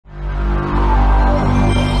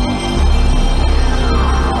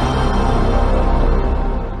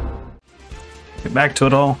Get back to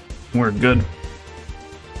it all. We're good.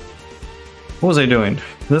 What was I doing?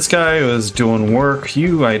 This guy was doing work.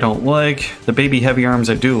 You I don't like. The baby heavy arms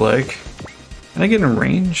I do like. Can I get in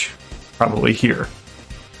range? Probably here.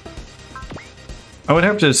 I would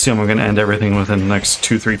have to assume I'm going to end everything within the next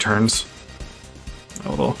 2-3 turns. Oh,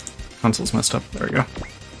 little console's messed up. There we go.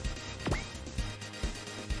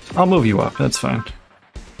 I'll move you up. That's fine.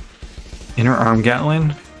 Inner arm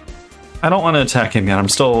Gatling. I don't want to attack him yet. I'm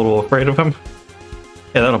still a little afraid of him.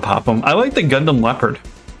 Yeah, that'll pop him. I like the Gundam Leopard.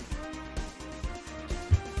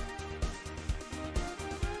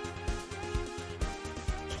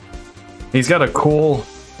 He's got a cool,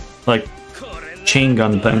 like, chain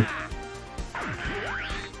gun thing.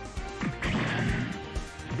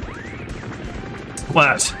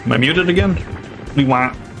 What? Am I muted again? What do you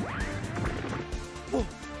want?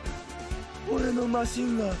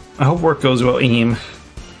 I hope work goes well, aim.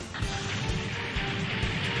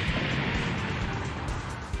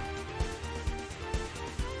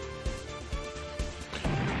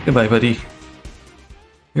 Goodbye, buddy.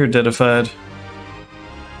 You're deadified.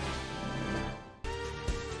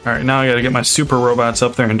 Alright, now I gotta get my super robots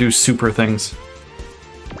up there and do super things.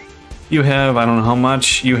 You have, I don't know how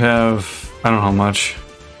much. You have, I don't know how much.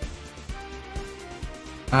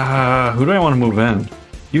 Who do I want to move in?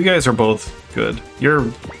 You guys are both good. You're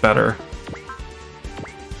better.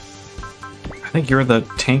 I think you're the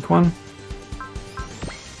tank one.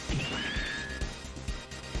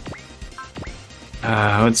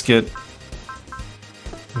 Let's get...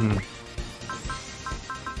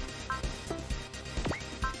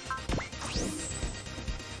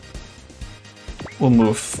 We'll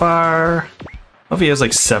move far. Oh, if he has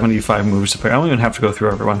like 75 moves to play. I don't even have to go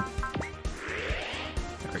through everyone.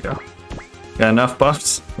 There we go. Got enough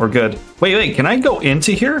buffs? We're good. Wait, can I go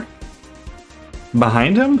into here?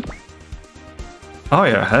 Behind him? Oh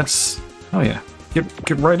yeah, that's... Oh yeah.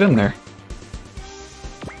 Get right in there.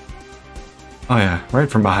 Oh yeah, right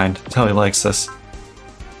from behind. That's how he likes this.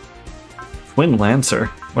 Twin Lancer.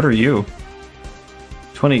 What are you?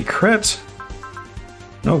 20 crit?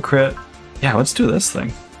 No crit. Yeah, let's do this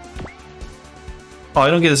thing. Oh, I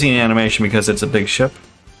don't get to see any animation because it's a big ship?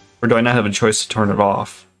 Or do I not have a choice to turn it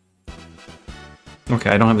off? Okay,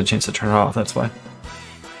 I don't have the chance to turn it off, that's why.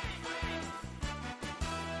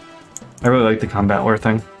 I really like the combat lore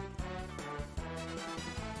thing.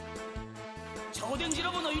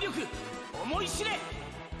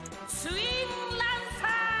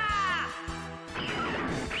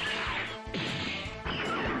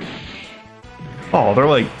 Oh, they're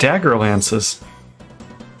like dagger lances.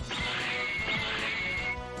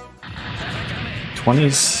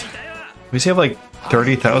 20s. Does he have like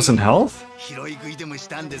 30,000 health?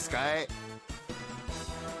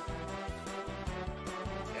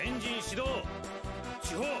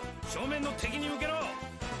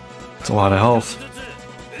 That's a lot of health.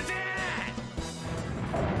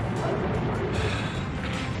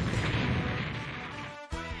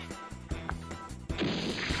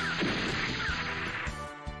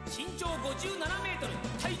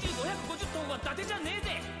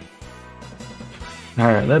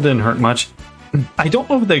 Alright, that didn't hurt much. I don't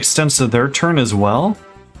know if it extends to their turn as well,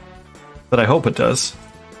 but I hope it does.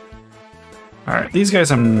 Alright, these guys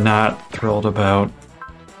I'm not thrilled about.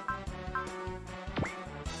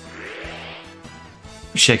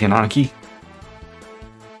 Shaking Anki.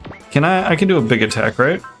 Can I can do a big attack,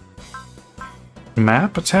 right?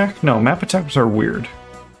 Map attack? No, map attacks are weird.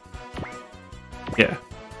 Yeah.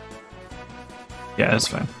 Yeah, that's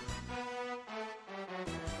fine.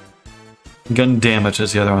 Gun damage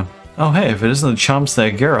is the other one. Oh hey, if it isn't the chumps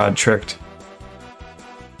that Garrod tricked.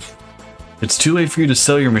 It's too late for you to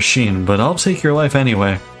sell your machine, but I'll take your life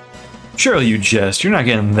anyway. Surely you jest, you're not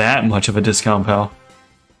getting that much of a discount, pal.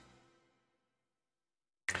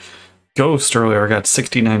 Ghost earlier got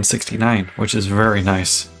 69.69, which is very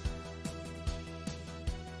nice.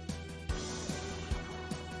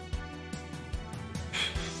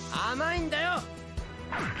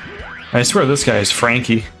 I swear this guy is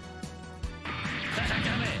Frankie.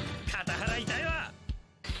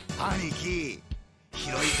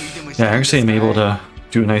 Yeah, actually I'm able to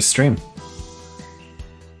do a nice stream.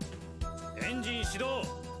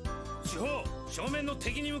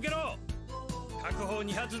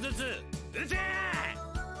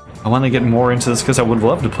 I want to get more into this because I would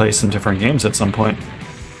love to play some different games at some point.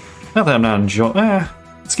 Not that I'm not enjoying...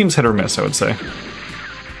 this game's hit or miss, I would say.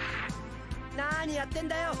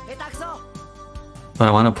 But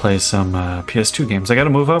I want to play some PS2 games. I gotta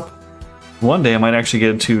move up. One day I might actually get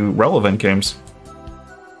into relevant games.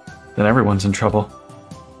 Then everyone's in trouble.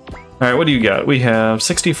 Alright, what do you got? We have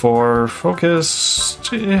 64,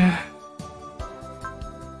 focused...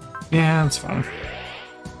 Yeah, that's fine.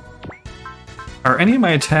 Are any of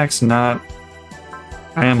my attacks not...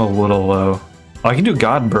 I am a little low. Oh, I can do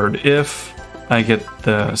Godbird if I get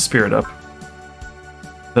the spirit up.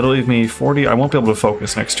 That'll leave me 40. I won't be able to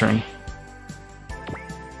focus next turn.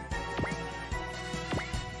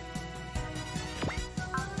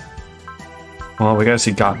 Well, we gotta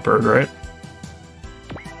see Godbird, right?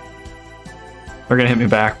 They're gonna hit me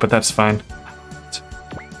back, but that's fine.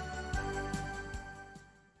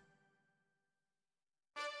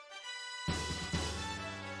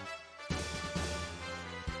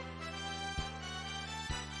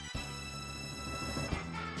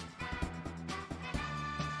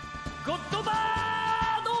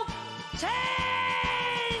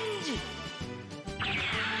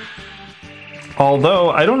 Although,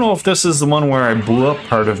 I don't know if this is the one where I blew up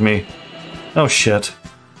part of me. Oh shit.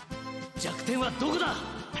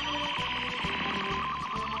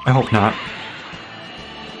 I hope not.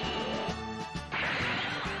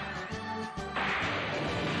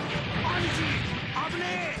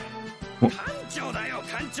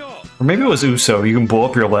 Or maybe it was Uso. You can blow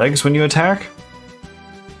up your legs when you attack?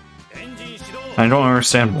 I don't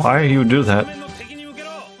understand why he would do that.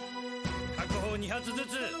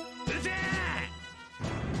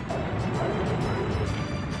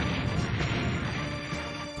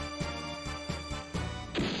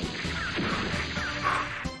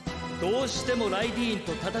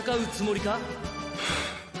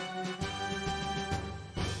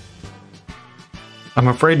 I'm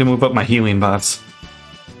afraid to move up my healing bots.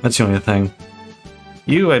 That's the only thing.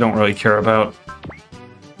 You, I don't really care about.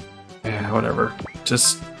 Yeah, whatever.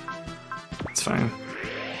 Just... it's fine.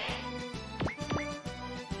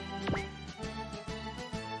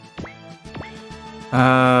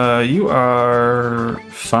 You are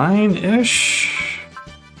fine-ish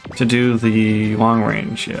to do the long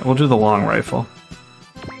range. Yeah, we'll do the long rifle.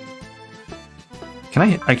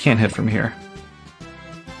 Can I can't hit from here.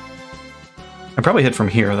 I probably hit from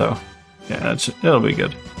here, though. Yeah, it'll be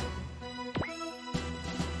good.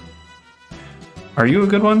 Are you a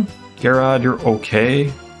good one? Garrod, you're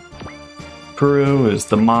okay. Puru is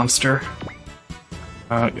the monster.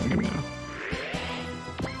 Give me a...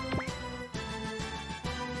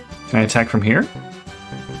 Can I attack from here?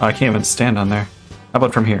 Oh, I can't even stand on there. How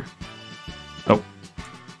about from here? Oh.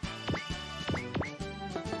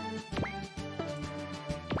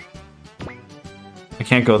 I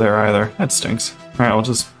can't go there either. That stinks. Alright, I'll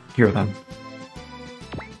just here then.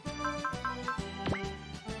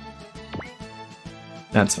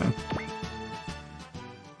 That's fine.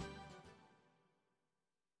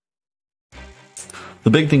 The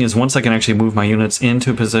big thing is once I can actually move my units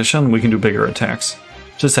into position, we can do bigger attacks.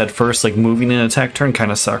 Just at first, like moving an attack turn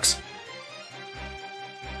kind of sucks.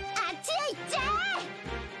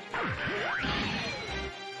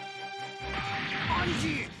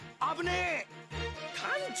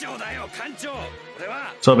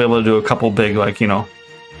 So I'll be able to do a couple big, like, you know,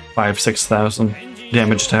 5,000-6,000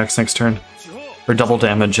 damage attacks next turn. Or double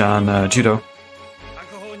damage on Judo.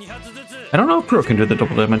 I don't know if Pro can do the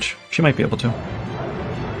double damage. She might be able to.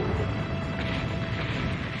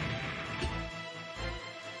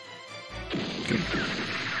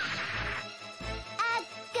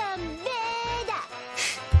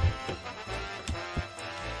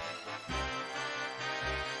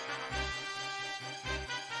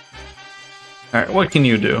 Alright, what can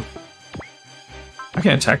you do? I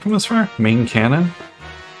can attack from this far? Main cannon?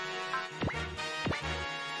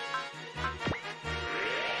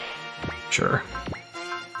 Sure.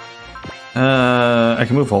 I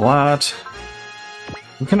can move a lot.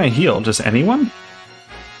 Who can I heal? Just anyone?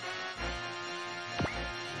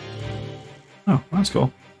 Oh, that's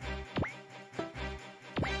cool.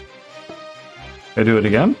 Can I do it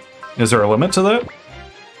again? Is there a limit to that?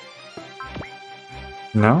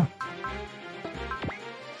 No.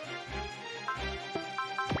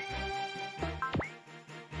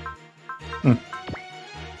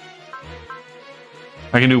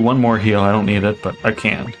 I can do one more heal, I don't need it, but I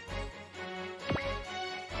can.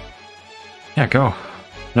 Yeah, go.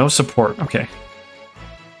 No support, okay.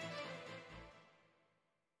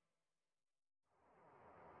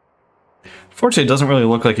 Fortunately, it doesn't really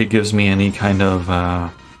look like it gives me any kind of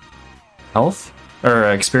health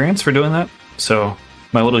or experience for doing that, so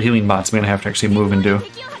my little healing bot's gonna have to actually move and do.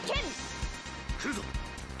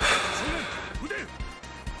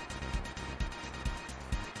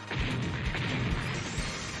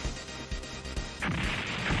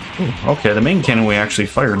 Ooh, okay, the main cannon we actually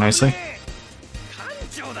fire nicely.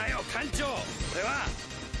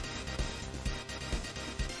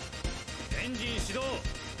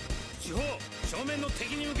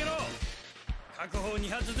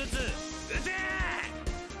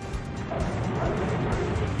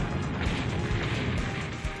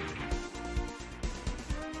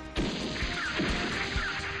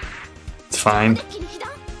 It's fine.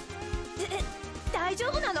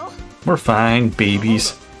 We're fine,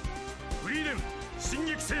 babies.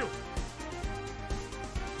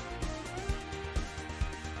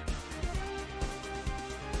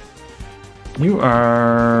 You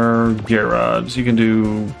are Gyarados. You can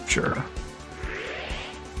do... sure.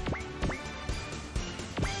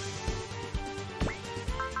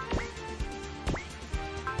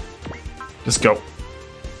 Just go.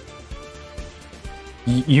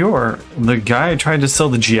 You're the guy I tried to sell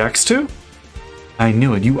the GX to? I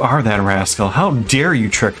knew it. You are that rascal. How dare you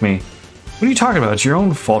trick me? What are you talking about? It's your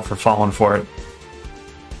own fault for falling for it.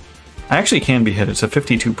 I actually can be hit. It's a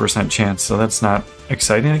 52% chance, so that's not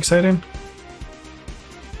exciting.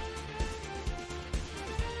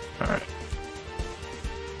 Alright.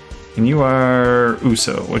 And you are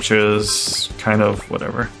Uso, which is kind of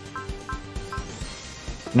whatever.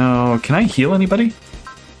 No, can I heal anybody?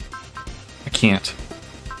 I can't.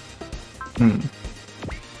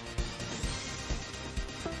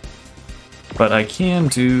 But I can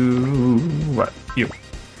do... what? You.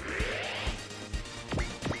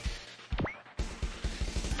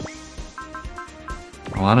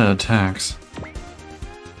 A lot of attacks.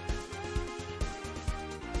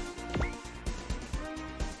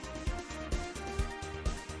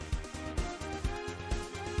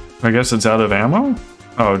 I guess it's out of ammo?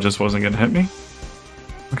 Oh, it just wasn't gonna hit me?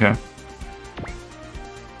 Okay.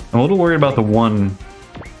 I'm a little worried about the one...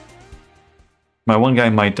 my one guy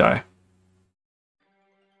might die.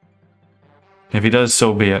 If he does,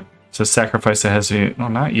 so be it. It's a sacrifice that has to be... no,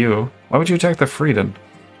 not you. Why would you attack the Frieden?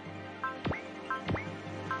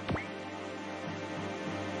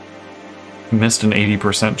 Missed an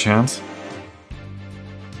 80% chance.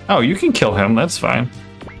 Oh, you can kill him. That's fine.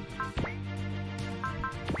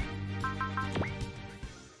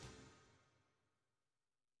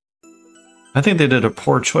 I think they did a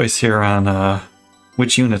poor choice here on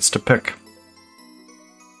which units to pick.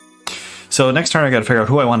 So next turn I gotta figure out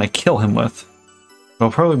who I want to kill him with.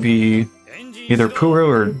 It'll probably be either Puro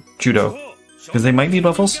or Judo, because they might need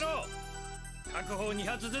buffles.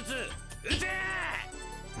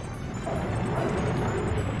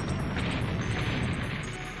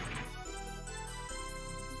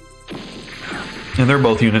 And they're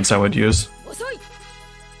both units I would use.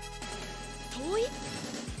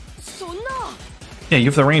 Yeah, you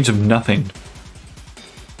have the range of nothing.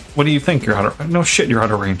 What do you think? You're out of... no shit, you're out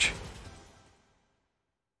of range.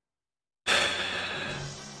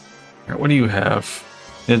 What do you have?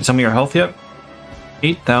 Did some of your health yet?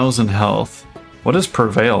 8,000 health. What does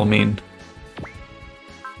prevail mean?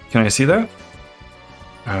 Can I see that?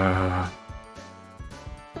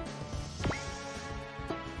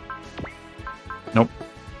 Nope.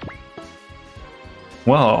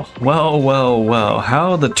 Well.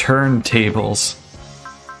 How the turntables.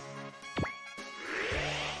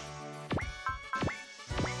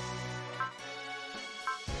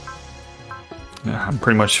 Yeah, I'm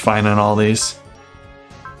pretty much fine on all these.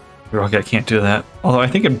 Okay, I can't do that. Although I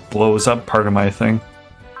think it blows up part of my thing.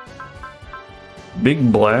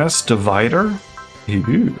 Big Blast Divider?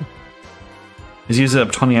 Ew. He's using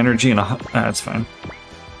up 20 energy and a... that's fine.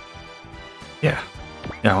 Yeah.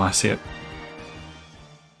 Yeah, I want to see it.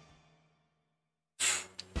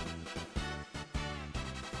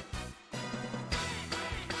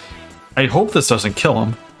 I hope this doesn't kill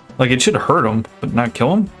him. Like, it should hurt him, but not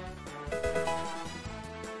kill him.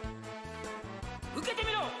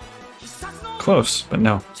 Close, but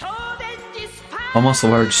no. Almost a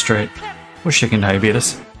large straight. With chicken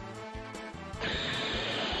diabetes.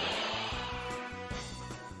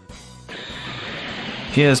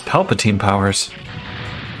 He has Palpatine powers.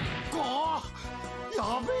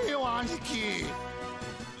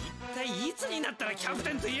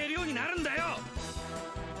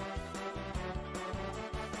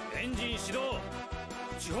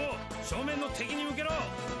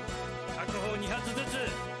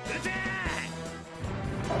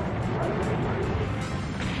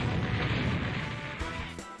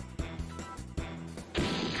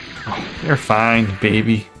 You're fine,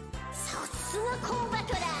 baby.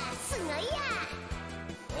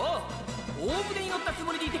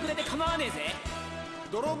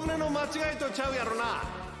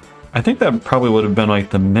 I think that probably would have been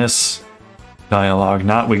like the miss dialogue,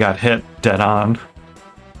 not we got hit dead on.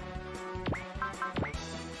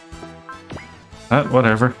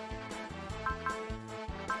 Whatever.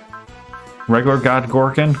 Regular God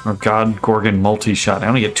Gorgon or God Gorgon multi-shot. I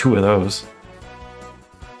only get 2 of those.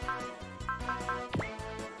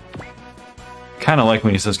 kind of like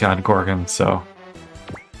when he says God Gorgon, so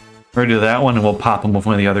we're gonna do that one and we'll pop him with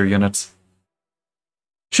one of the other units.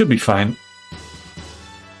 Should be fine.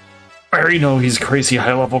 I already know he's crazy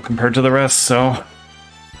high level compared to the rest, so I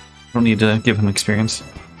don't need to give him experience.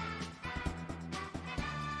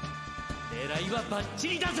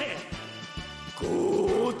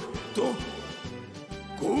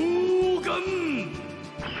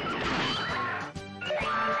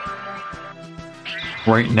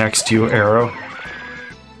 Right next to you, Arrow.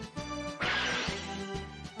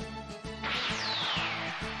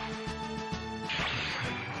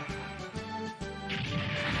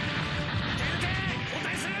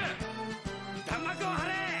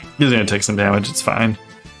 He's gonna take some damage, it's fine.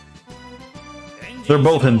 They're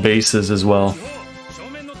both in bases as well.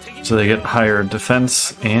 So they get higher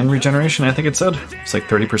defense and regeneration, I think it said. It's like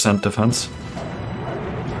 30% defense.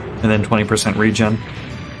 And then 20% regen.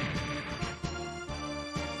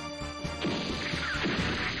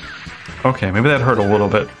 Okay, maybe that hurt a little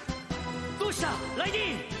bit.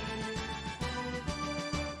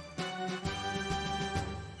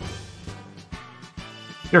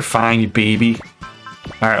 You're fine, you baby.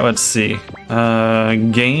 Alright, let's see.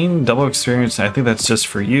 Gain, double experience. I think that's just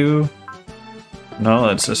for you. No,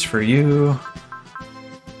 that's just for you.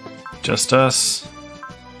 Just us.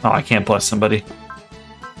 Oh, I can't bless somebody.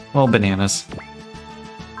 Well, bananas.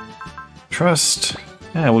 Trust.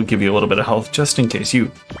 Yeah, we'll give you a little bit of health just in case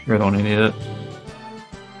you're the one who need it.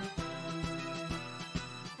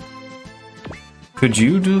 Could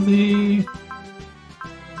you do the...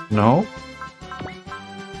 No?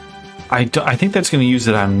 I think that's going to use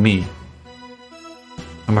it on me.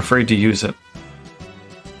 I'm afraid to use it.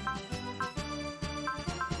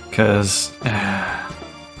 Because...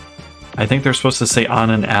 I think they're supposed to say on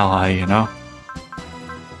an ally, you know?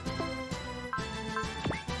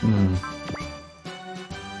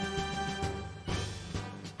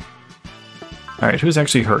 Alright, who's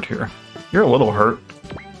actually hurt here? You're a little hurt.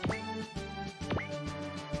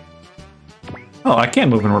 Oh, I can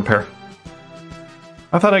move and repair.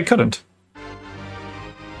 I thought I couldn't.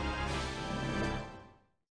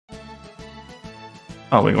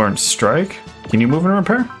 Oh, we learned strike? Can you move and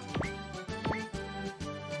repair?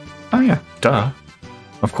 Oh yeah, duh.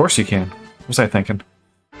 Of course you can. What was I thinking?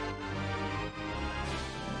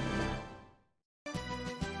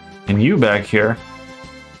 And you back here.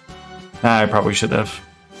 I probably should have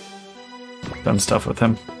done stuff with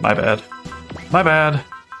him. My bad. My bad.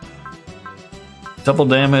 Double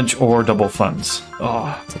damage or double funds.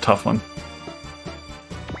 Oh, it's a tough one.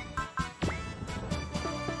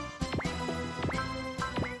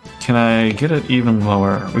 Can I get it even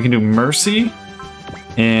lower? We can do mercy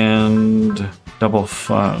and double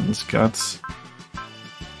funds. Guts.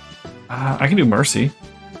 I can do mercy.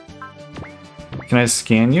 Can I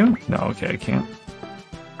scan you? No, okay, I can't.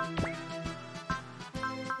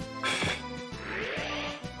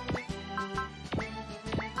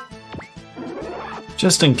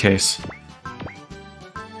 Just in case.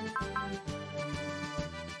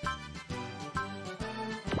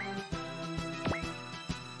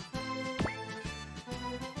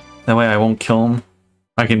 That way I won't kill him.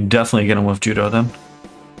 I can definitely get him with Judo then.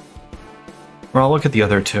 Or I'll look at the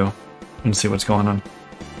other two and see what's going on.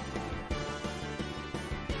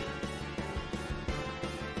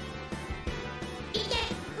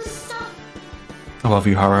 I love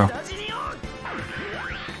you, Haro.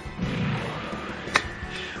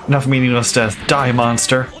 Enough meaningless death. Die,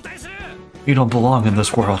 monster. You don't belong in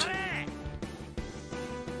this world.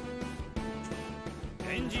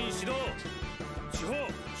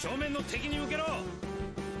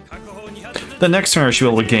 The next turn I should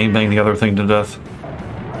be able to gangbang the other thing to death.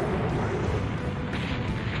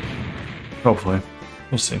 Hopefully.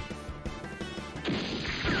 We'll see.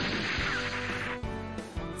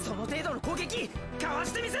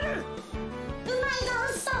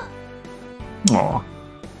 Aw.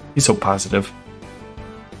 He's so positive.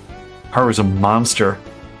 Haru's a monster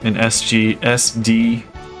in SD.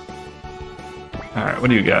 Alright, what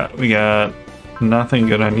do you got? We got nothing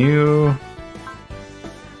good on you.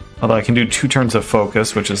 Although I can do 2 turns of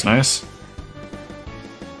focus, which is nice.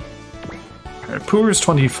 Alright, Poor's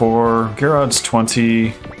 24, Garod's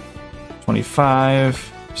 20,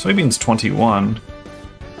 25, Soybean's 21.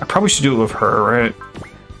 I probably should do it with her, right?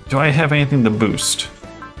 Do I have anything to boost?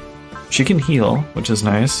 She can heal, which is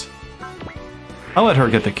nice. I'll let her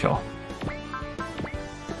get the kill.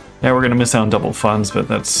 Yeah, we're gonna miss out on double funds, but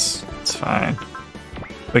that's fine.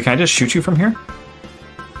 Wait, can I just shoot you from here?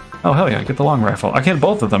 Oh, hell yeah, get the long rifle. I can hit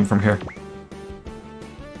both of them from here.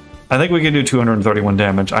 I think we can do 231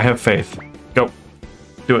 damage. I have faith. Go.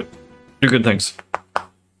 Do it. Do good things.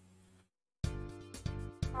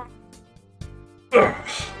 Ugh.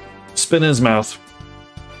 Spit in his mouth.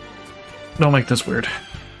 Don't make this weird.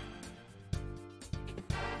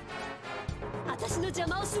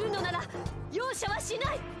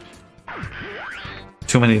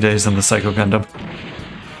 Too many days in the Psycho Gundam.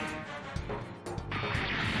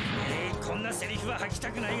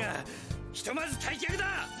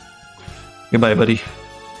 Goodbye, buddy.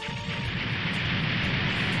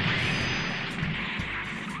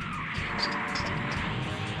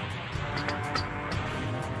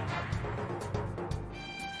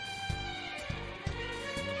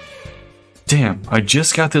 Damn, I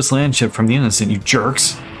just got this land chip from the Innocent, you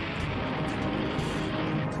jerks.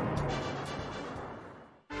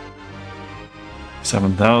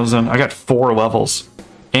 $7,000. I got 4 levels.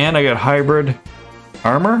 And I got hybrid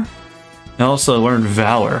armor. And also learned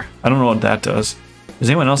Valor. I don't know what that does. Does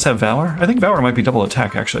anyone else have Valor? I think Valor might be double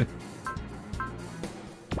attack, actually.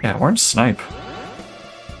 Yeah, orange snipe.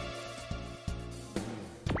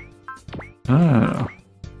 Oh.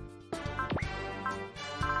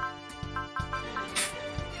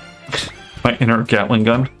 My inner Gatling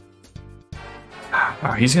gun.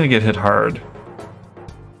 Oh, he's gonna get hit hard.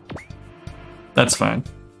 That's fine.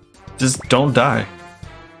 Just don't die.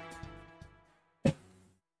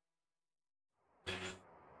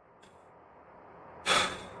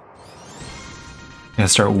 Yeah,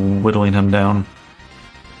 start whittling him down.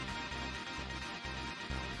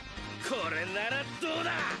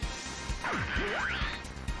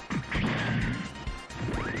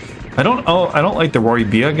 I don't like the Roy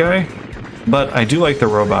Bia guy, but I do like the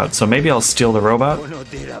robot, so maybe I'll steal the robot.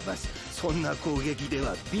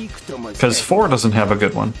 Because 4 doesn't have a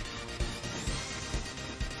good one.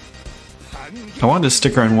 I wanted to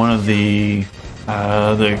stick her in one of the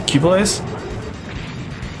Cubules.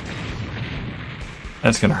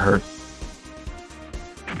 That's gonna hurt.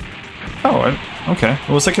 Oh, okay.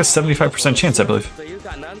 It was like a 75% chance, I believe.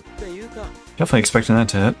 Definitely expecting that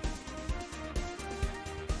to hit.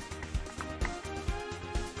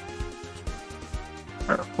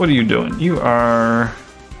 What are you doing? You are...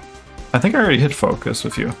 I think I already hit focus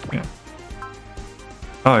with you. Yeah.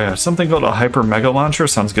 Oh yeah, something called a Hyper Mega Launcher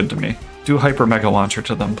sounds good to me. Do Hyper Mega Launcher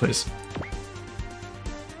to them, please.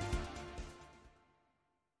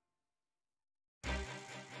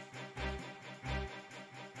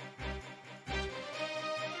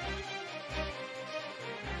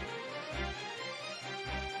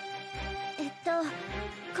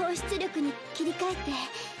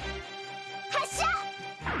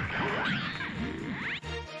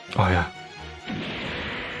 Oh yeah.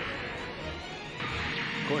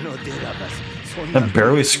 That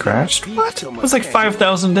barely scratched? What? It was like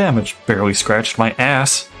 5,000 damage. Barely scratched my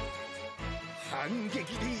ass.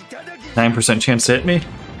 9% chance to hit me?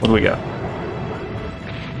 What do we got?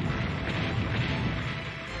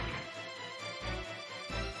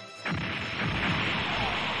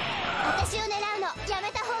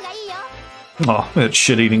 Oh, that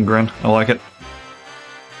shit-eating grin. I like it.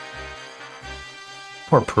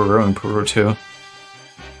 Poor Peru and Peru too. I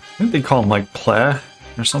think they call him like Pleh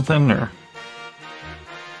or something, or...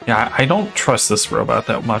 Yeah, I don't trust this robot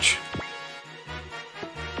that much.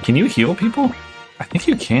 Can you heal people? I think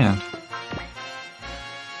you can.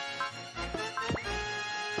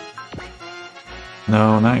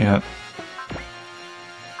 No, not yet.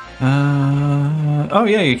 Oh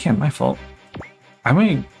yeah, you can. My fault. I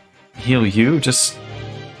may heal you, just...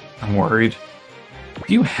 I'm worried.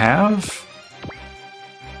 Do you have...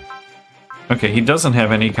 Okay, he doesn't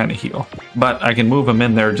have any kind of heal. But I can move him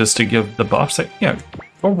in there just to give the buffs. Yeah,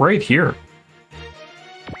 go right here.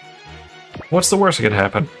 What's the worst that could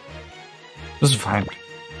happen? This is fine.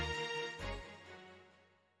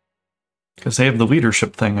 Because they have the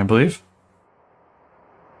leadership thing, I believe.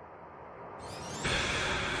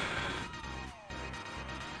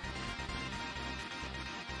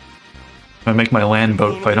 I make my land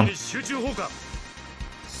boat fight him.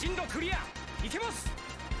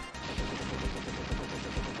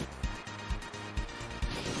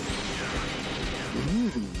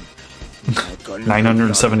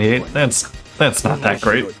 $978. That's not that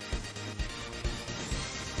great.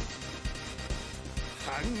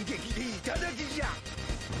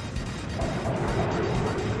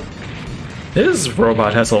 His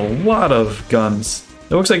robot has a lot of guns.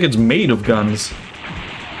 It looks like it's made of guns.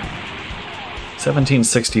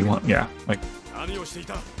 1761. Yeah, like.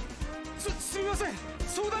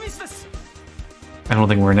 I don't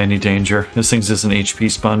think we're in any danger. This thing's just an HP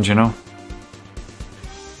sponge, you know.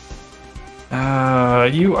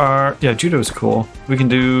 You are... Yeah, Judo's cool. We can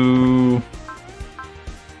do...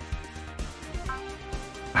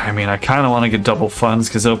 I mean, I kind of want to get double funds,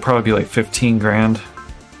 because it'll probably be like 15 grand.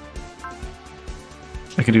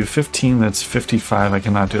 I can do 15, that's 55. I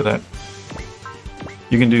cannot do that.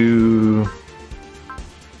 You can do...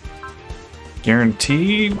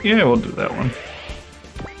 Guarantee? Yeah, we'll do that one.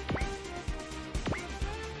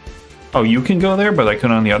 Oh, you can go there, but I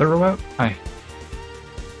couldn't on the other route? Hi.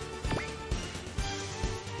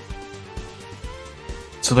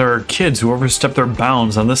 So there are kids who overstep their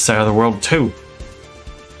bounds on this side of the world, too.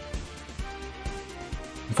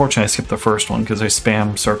 Unfortunately, I skipped the first one because I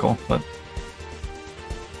spam circle, but...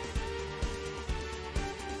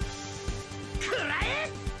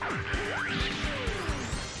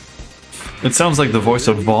 It sounds like the voice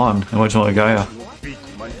of Vaughn in Original Gaia.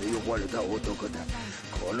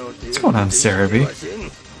 What's going on,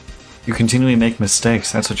 Cerebi? You continually make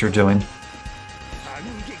mistakes, that's what you're doing.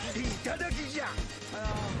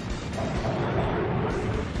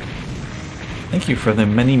 Thank you for the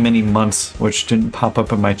many, many months which didn't pop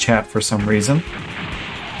up in my chat for some reason.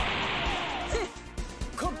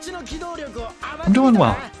 I'm doing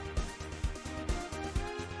well.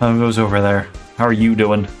 How goes over there? How are you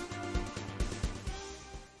doing?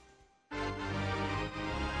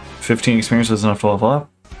 15 experience is enough to level up?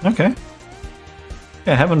 Okay.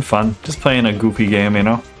 Yeah, having fun. Just playing a goofy game, you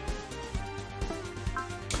know?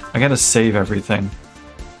 I gotta save everything.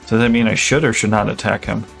 So does that mean I should or should not attack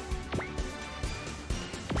him?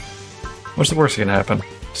 What's the worst that can happen?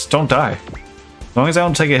 Just don't die. As long as I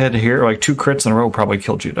don't take a hit here, like 2 crits in a row probably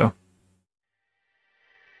killed you, though.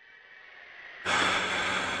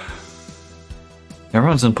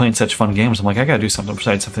 Everyone's been playing such fun games. I'm like, I gotta do something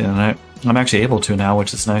besides something tonight. I'm actually able to now,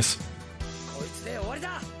 which is nice.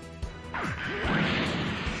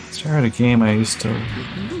 Start a game I used to...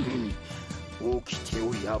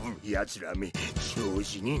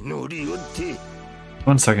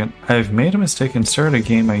 1 second. I've made a mistake and started a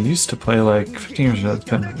game I used to play like 15 years ago. It's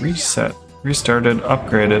been reset, restarted,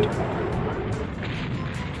 upgraded,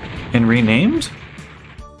 and renamed?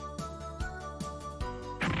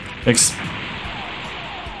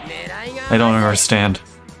 I don't understand.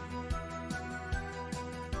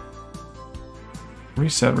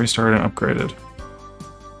 Reset, restarted, and upgraded.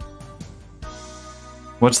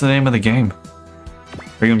 What's the name of the game?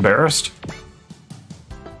 Are you embarrassed?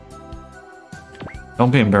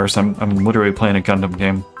 Don't be embarrassed, I'm literally playing a Gundam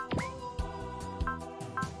game.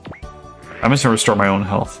 I'm just gonna restore my own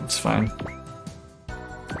health, it's fine.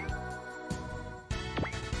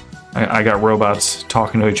 I got robots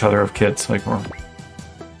talking to each other of kids, like, well,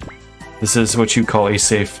 this is what you call a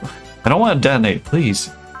safe... I don't want to detonate,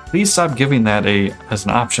 please. Please stop giving that as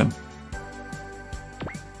an option.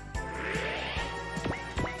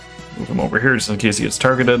 Move him over here just in case he gets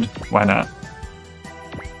targeted. Why not?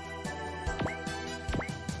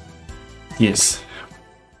 Yes.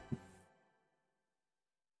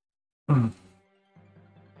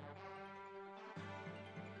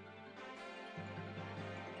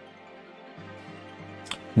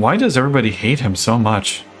 Why does everybody hate him so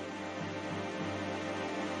much?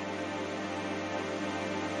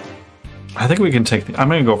 I think we can take the... I'm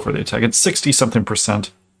going to go for the attack. It's 60-something%.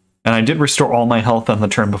 And I did restore all my health on the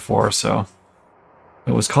turn before, so...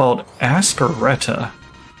 It was called Asperetta.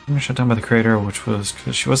 I'm shut down by the creator, which was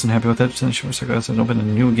because she wasn't happy with it. Then she was like, "I opened a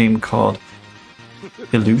new game called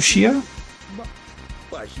Elucia."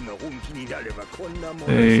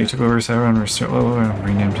 They took over Sarah and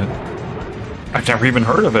renamed it. I've never even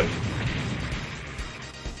heard of it.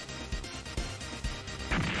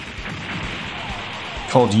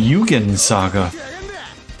 Called Yugen Saga.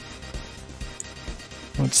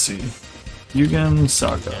 Let's see. Yugen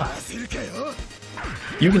Saga.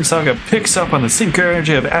 Yugen Saga picks up on the singular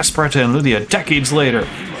energy of Asperetta and Lydia decades later.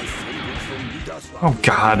 Oh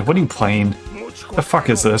god, what are you playing? The fuck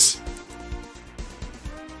is this?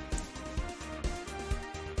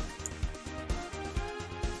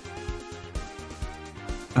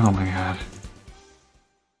 Oh my god.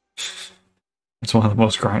 It's one of the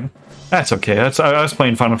most grind. That's okay. I was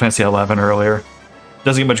playing Final Fantasy XI earlier.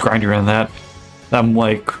 Doesn't get much grindier than that. I'm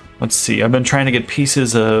like, let's see. I've been trying to get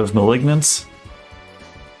pieces of Malignance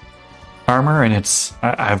armor, and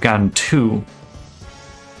I've gotten 2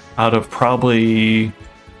 out of probably, I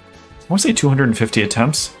want to say 250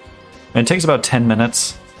 attempts. And it takes about 10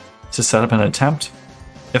 minutes to set up an attempt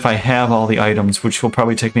if I have all the items, which will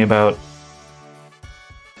probably take me about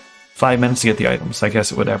 5 minutes to get the items. I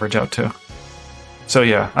guess it would average out to. So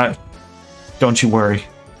yeah, don't you worry.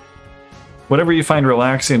 Whatever you find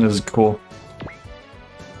relaxing is cool.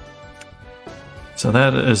 So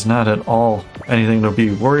that is not at all anything to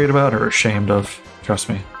be worried about or ashamed of. Trust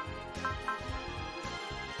me.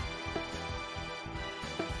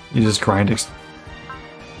 You just grind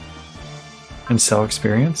and sell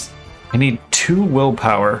experience. I need 2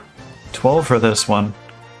 willpower. 12 for this one.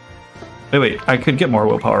 Wait, I could get more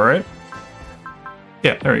willpower, right?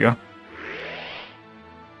 Yeah, there we go.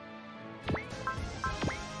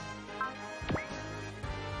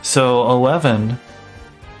 So 11,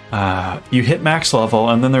 you hit max level,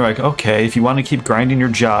 and then they're like, okay, if you want to keep grinding your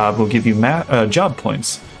job, we'll give you job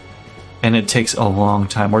points. And it takes a long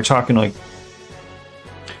time. We're talking like,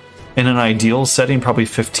 in an ideal setting, probably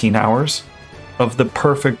 15 hours of the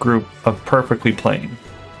perfect group of perfectly playing.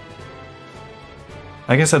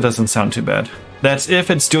 I guess that doesn't sound too bad. That's if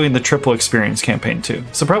it's doing the triple experience campaign too.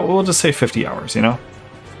 So probably we'll just say 50 hours, you know?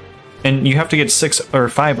 And you have to get 6 or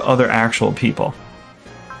 5 other actual people.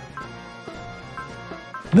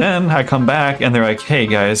 Then I come back and they're like, hey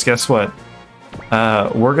guys, guess what?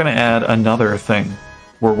 We're gonna add another thing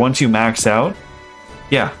where once you max out,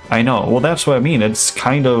 yeah, I know. Well, that's what I mean. It's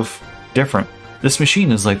kind of different. This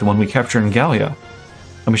machine is like the one we captured in Gallia.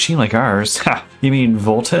 A machine like ours. Ha! You mean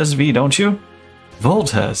Voltes V, don't you?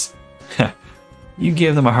 Voltes? You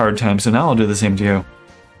gave them a hard time, so now I'll do the same to you.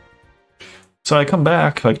 So I come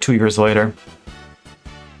back like 2 years later,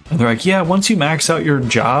 and they're like, yeah, once you max out your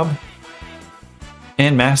job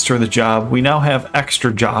and master the job, we now have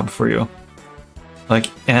extra job for you. Like,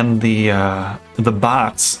 and the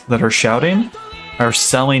bots that are shouting are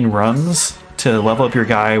selling runs to level up your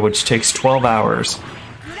guy, which takes 12 hours.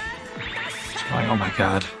 Like, oh my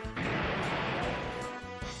god.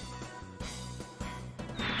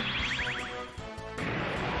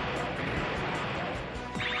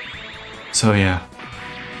 So yeah.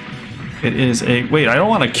 It is a... Wait, I don't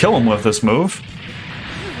want to kill him with this move.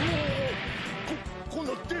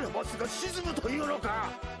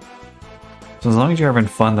 So as long as you're having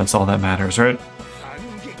fun, that's all that matters, right?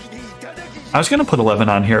 I was gonna put 11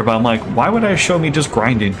 on here, but I'm like, why would I show me just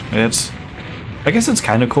grinding? I guess it's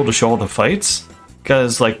kind of cool to show all the fights,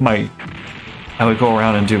 because like I would go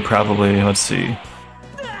around and do probably, let's see,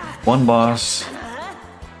 1 boss,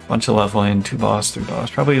 bunch of leveling, 2 boss, 3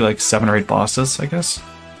 boss, probably like 7 or 8 bosses, I guess.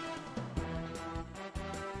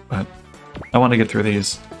 But I want to get through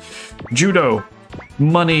these. Judo,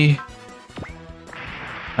 money.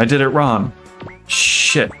 I did it wrong.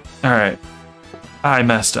 Shit. All right, I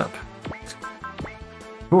messed up.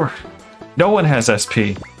 Sure. No one has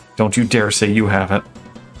SP. Don't you dare say you have it.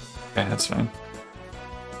 Okay, that's fine.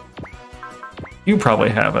 You probably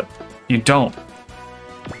have it. You don't.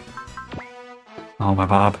 Oh, my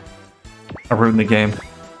Bob. I ruined the game.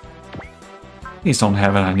 Please don't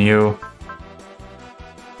have it on you.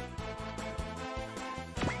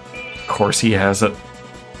 Of course he has it.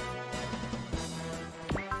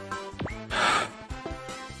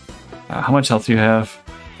 How much health do you have?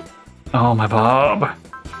 Oh, my Bob.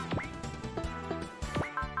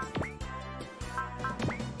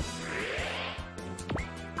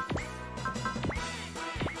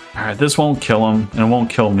 Alright, this won't kill him, and it won't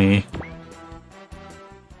kill me.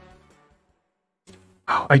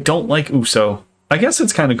 Oh, I don't like Uso. I guess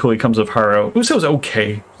it's kind of cool he comes with Haro. Uso's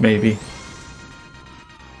okay, maybe.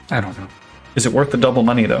 I don't know. Is it worth the double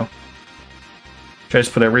money, though? Should I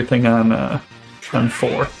just put everything on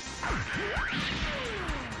 4?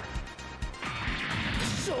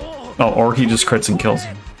 Oh, or he just crits and kills.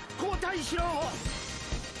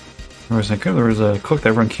 There was a cook that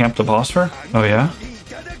everyone camped the boss for? Oh, yeah?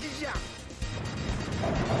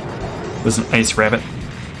 It was an ice rabbit.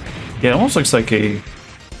 Yeah, it almost looks like a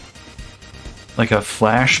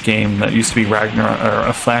Flash game that used to be Ragnarok, or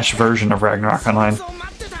a Flash version of Ragnarok Online.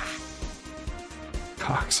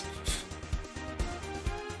 Cox.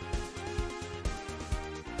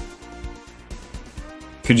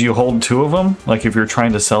 Could you hold 2 of them? Like if you're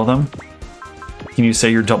trying to sell them? Can you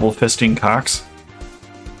say you're double fisting Cox?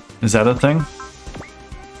 Is that a thing?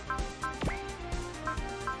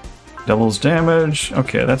 Doubles damage.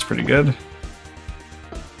 Okay, that's pretty good.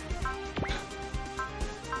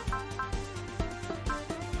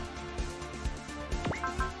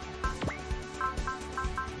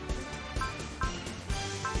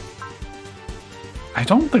 I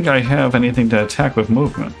don't think I have anything to attack with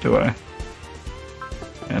movement, do I?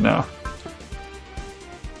 Yeah, no.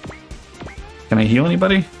 Can I heal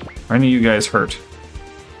anybody? Are any of you guys hurt?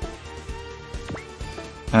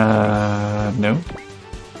 No.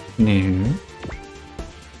 No.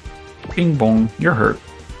 Bing bong, you're hurt.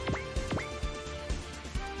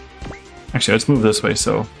 Actually, let's move this way,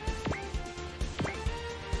 so...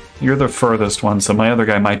 You're the furthest one, so my other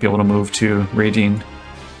guy might be able to move to Radine.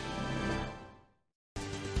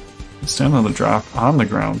 Stand on the drop on the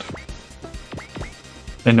ground.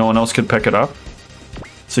 And no one else could pick it up?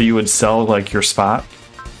 So you would sell, like, your spot?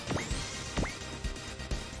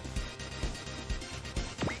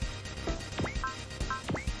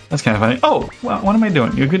 That's kind of funny. Oh, well, what am I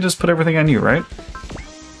doing? You could just put everything on you, right?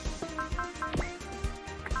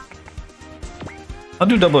 I'll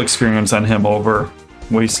do double experience on him over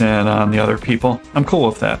wasting it on the other people. I'm cool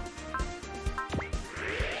with that.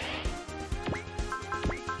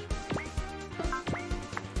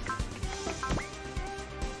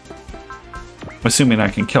 Assuming I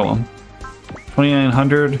can kill him.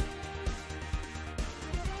 2900.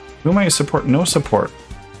 Who am I support? No support.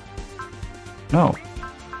 No.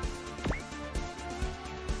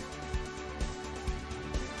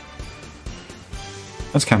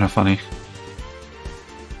 That's kind of funny.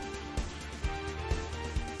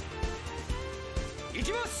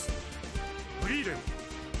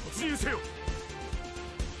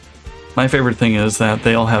 My favorite thing is that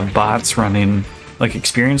they all have bots running like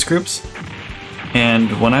experience groups.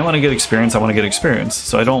 And when I want to get experience, I want to get experience.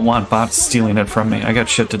 So I don't want bots stealing it from me. I got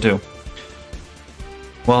shit to do.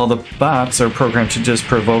 Well, the bots are programmed to just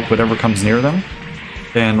provoke whatever comes near them.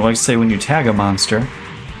 And like say when you tag a monster,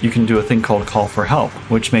 you can do a thing called call for help,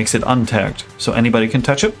 which makes it untagged. So anybody can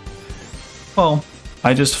touch it. Well,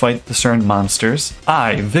 I just fight the certain monsters.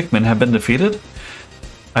 I, Vickman, have been defeated.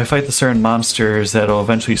 I fight the certain monsters that'll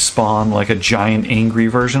eventually spawn like a giant angry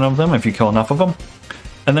version of them if you kill enough of them.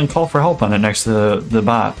 And then call for help on it next to the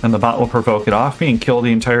bot, and the bot will provoke it off me and kill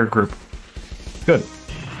the entire group. Good.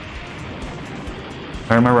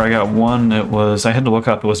 I remember I got one, it was, I had to look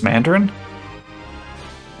up, it was Mandarin.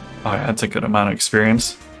 Oh yeah, that's a good amount of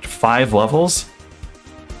experience. 5 levels?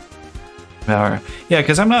 Yeah,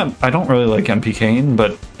 because I don't really like MPKing,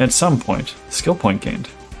 but at some point, skill point gained.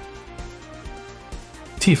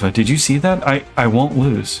 Tifa, did you see that? I won't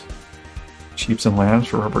lose. Sheeps and lambs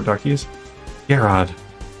for rubber duckies. Garrod.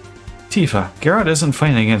 Tifa, Garrod isn't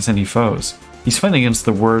fighting against any foes. He's fighting against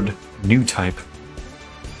the word new type.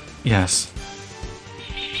 Yes.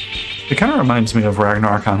 It kind of reminds me of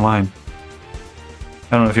Ragnarok Online.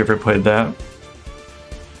 I don't know if you ever played that.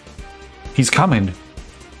 He's coming.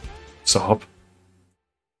 Sob.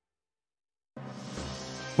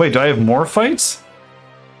 Wait, do I have more fights?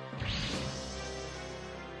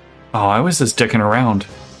 Oh, I was just dicking around.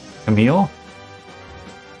 Camille?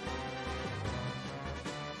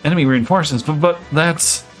 Enemy reinforcements, but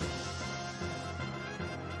that's...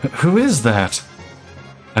 Who is that?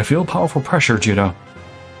 I feel powerful pressure, Judo.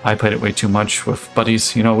 I played it way too much with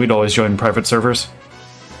buddies. You know, we'd always join private servers.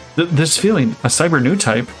 This feeling, a cyber new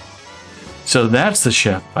type. So that's the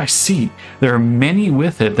ship. I see. There are many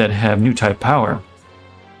with it that have new type power.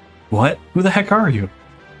 What? Who the heck are you?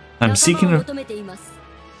 I'm seeking a...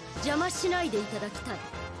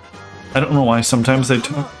 I don't know why sometimes they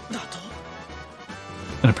talk.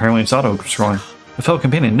 And apparently it's auto-scrolling. A fellow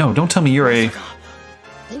companion. No, don't tell me you're a...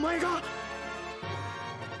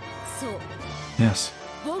 Yes.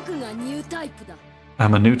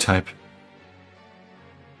 I'm a new type.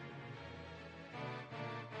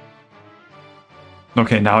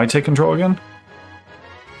 Okay, now I take control again?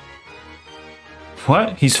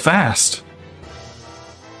 What? He's fast.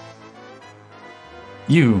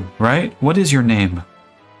 You, right? What is your name?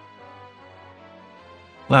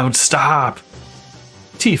 Loud, stop!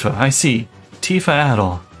 Tifa, I see. Tifa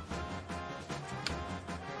Adel.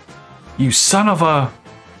 You son of a...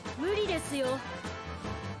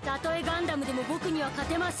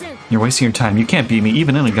 You're wasting your time. You can't beat me,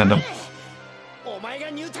 even in a Gundam.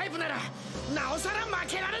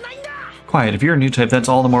 Quiet, if you're a new type, that's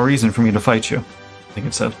all the more reason for me to fight you. I think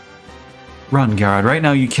it said. Run, Garrod. Right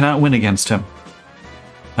now, you cannot win against him.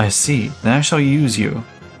 I see. Then I shall use you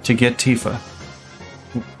to get Tifa.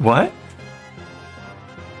 What?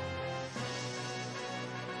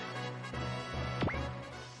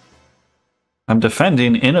 I'm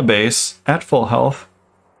defending in a base at full health.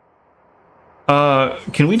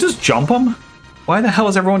 Can we just jump him? Why the hell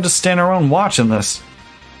is everyone just standing around watching this?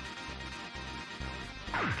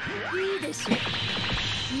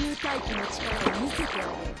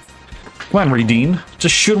 Come on, Redeen.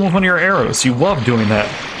 Just shoot him with one of your arrows. You love doing that.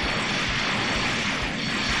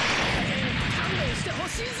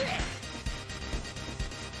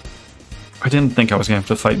 I didn't think I was going to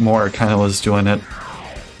have to fight more. I kind of was doing it.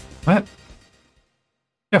 What?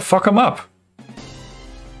 Yeah, fuck him up.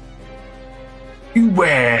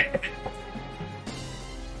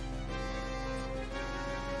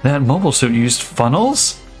 That mobile suit used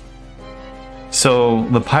funnels? So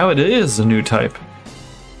the pilot is a new type.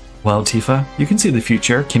 Well, Tifa, you can see the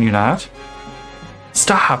future, can you not?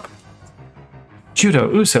 Stop!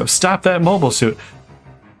 Judo, Uso, stop that mobile suit.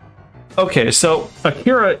 Okay, so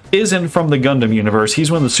Akira isn't from the Gundam universe.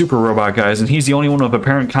 He's one of the super robot guys, and he's the only one with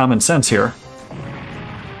apparent common sense here.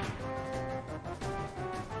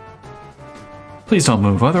 Please don't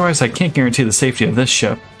move, otherwise I can't guarantee the safety of this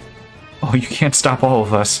ship. Oh, you can't stop all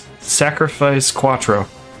of us. Sacrifice Quattro.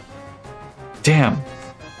 Damn.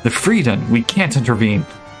 The Freedom, we can't intervene.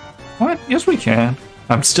 What? Yes, we can.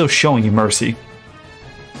 I'm still showing you mercy.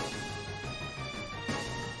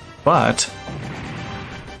 But...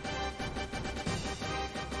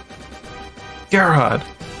 Gerard!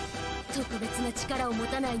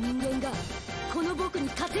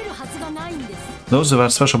 Those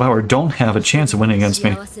without special power don't have a chance of winning against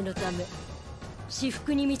me.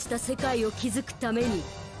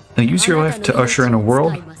 Now use your life to usher in a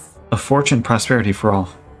world of fortune and prosperity for all.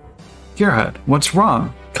 Gerard, what's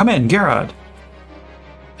wrong? Come in, Gerard!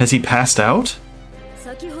 Has he passed out?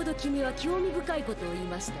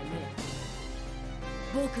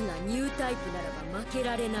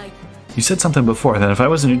 You said something before that if I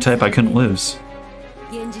was a new type I couldn't lose.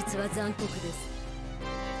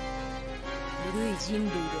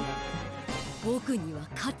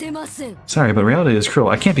 Sorry, but reality is cruel.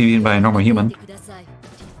 I can't be beaten by a normal human.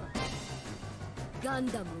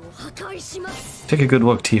 Take a good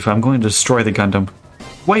look, Tifa. I'm going to destroy the Gundam.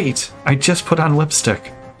 Wait! I just put on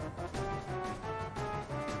lipstick.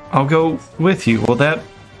 I'll go with you. Will that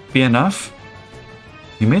be enough?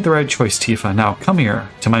 You made the right choice, Tifa. Now come here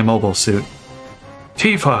to my mobile suit.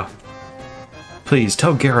 Tifa! Please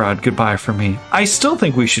tell Gerard goodbye for me. I still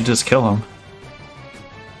think we should just kill him.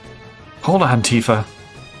 Hold on, Tifa.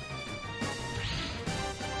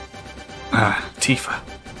 Ah, Tifa.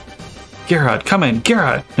 Gerard, come in.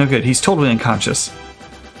 Gerard! No good, he's totally unconscious.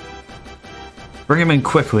 Bring him in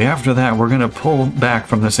quickly. After that, we're gonna pull back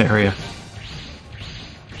from this area.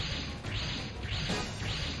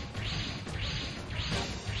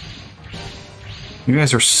 You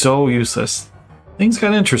guys are so useless. Things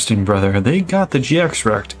got interesting, brother. They got the GX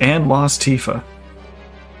wrecked and lost Tifa.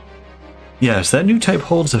 Yes, that new type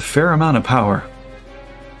holds a fair amount of power.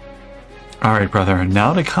 Alright, brother.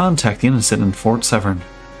 Now to contact the innocent in Fort Severn.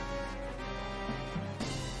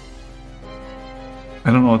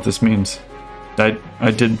 I don't know what this means. I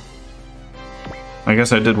guess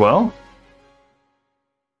I did well?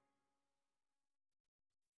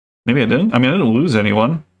 Maybe I didn't? I mean, I didn't lose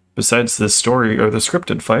anyone. Besides the story or the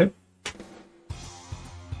scripted fight.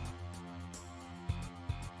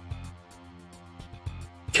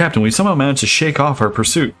 Captain, we somehow managed to shake off our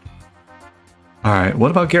pursuit. Alright,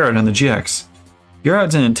 what about Gerard and the GX?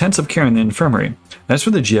 Gerard's in intensive care in the infirmary. As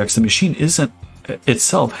for the GX, the machine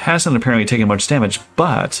itself hasn't apparently taken much damage,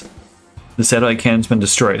 but the satellite cannon's been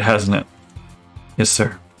destroyed, hasn't it? Yes,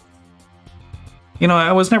 sir. You know,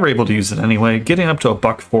 I was never able to use it anyway. Getting up to a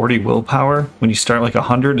 $140 willpower when you start like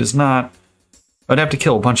 100 is not... I'd have to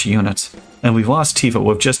kill a bunch of units. And we've lost Tifa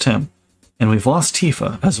with just him. And we've lost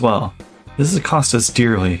Tifa as well. This has cost us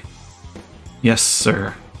dearly. Yes,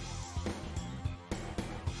 sir.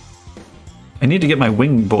 I need to get my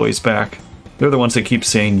wing boys back. They're the ones that keep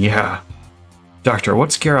saying, yeah. Doctor,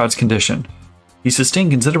 what's Gerard's condition? He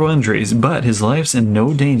sustained considerable injuries, but his life's in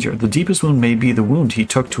no danger. The deepest wound may be the wound he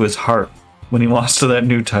took to his heart when he lost to that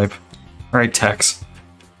new type. Alright, Tex.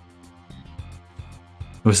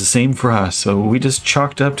 It was the same for us, so we just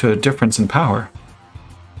chalked up to a difference in power.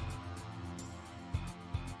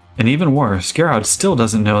 And even worse, Gerard still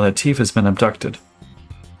doesn't know that Tifa's been abducted.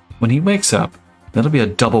 When he wakes up, that'll be a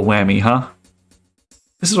double whammy, huh?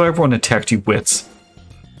 This is why everyone attacked you wits.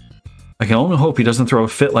 I can only hope he doesn't throw a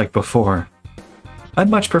fit like before.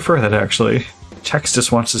 I'd much prefer that, actually. Tex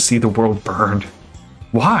just wants to see the world burned.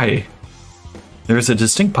 Why? There is a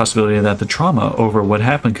distinct possibility that the trauma over what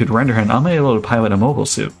happened could render him unable to pilot a mobile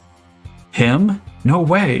suit. Him? No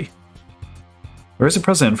way! Where's the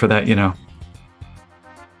president for that, you know?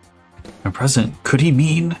 A president? Could he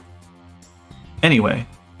mean? Anyway,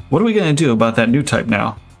 what are we gonna do about that new type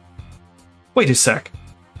now? Wait a sec.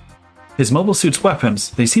 His mobile suit's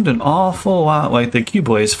weapons, they seemed an awful lot like the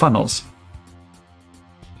Q-Boy's funnels.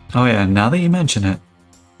 Oh yeah, now that you mention it.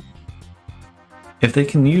 If they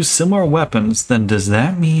can use similar weapons, then does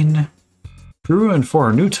that mean through and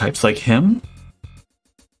for new types like him?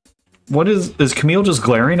 What is Camille just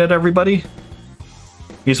glaring at everybody?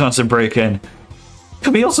 He just wants to break in.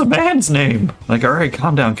 Camille's a man's name! Like, alright,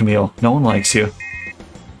 calm down, Camille. No one likes you.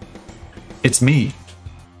 It's me.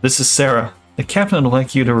 This is Sarah. The captain would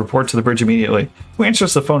like you to report to the bridge immediately. Who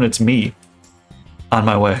answers the phone? It's me. On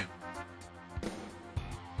my way.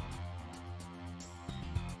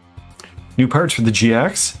 New parts for the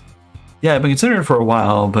GX? Yeah, I've been considering it for a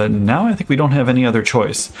while, but now I think we don't have any other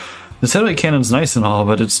choice. The satellite cannon's nice and all,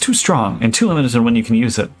 but it's too strong and too limited in when you can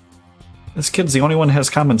use it. This kid's the only one who has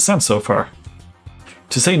common sense so far.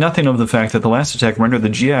 To say nothing of the fact that the last attack rendered the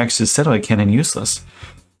GX's satellite cannon useless.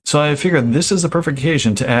 So I figured this is the perfect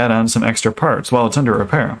occasion to add on some extra parts while it's under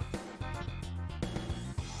repair.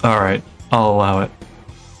 Alright, I'll allow it.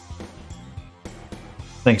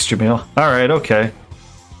 Thanks, Jamil. Alright, okay.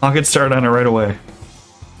 I'll get started on it right away.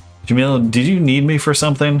 Jamil, did you need me for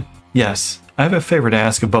something? Yes, I have a favor to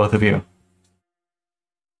ask of both of you.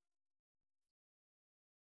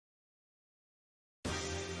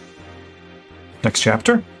 Next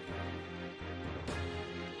chapter?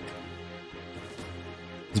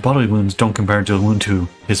 His bodily wounds don't compare to the wound to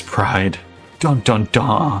his pride. Dun dun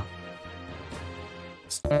dun!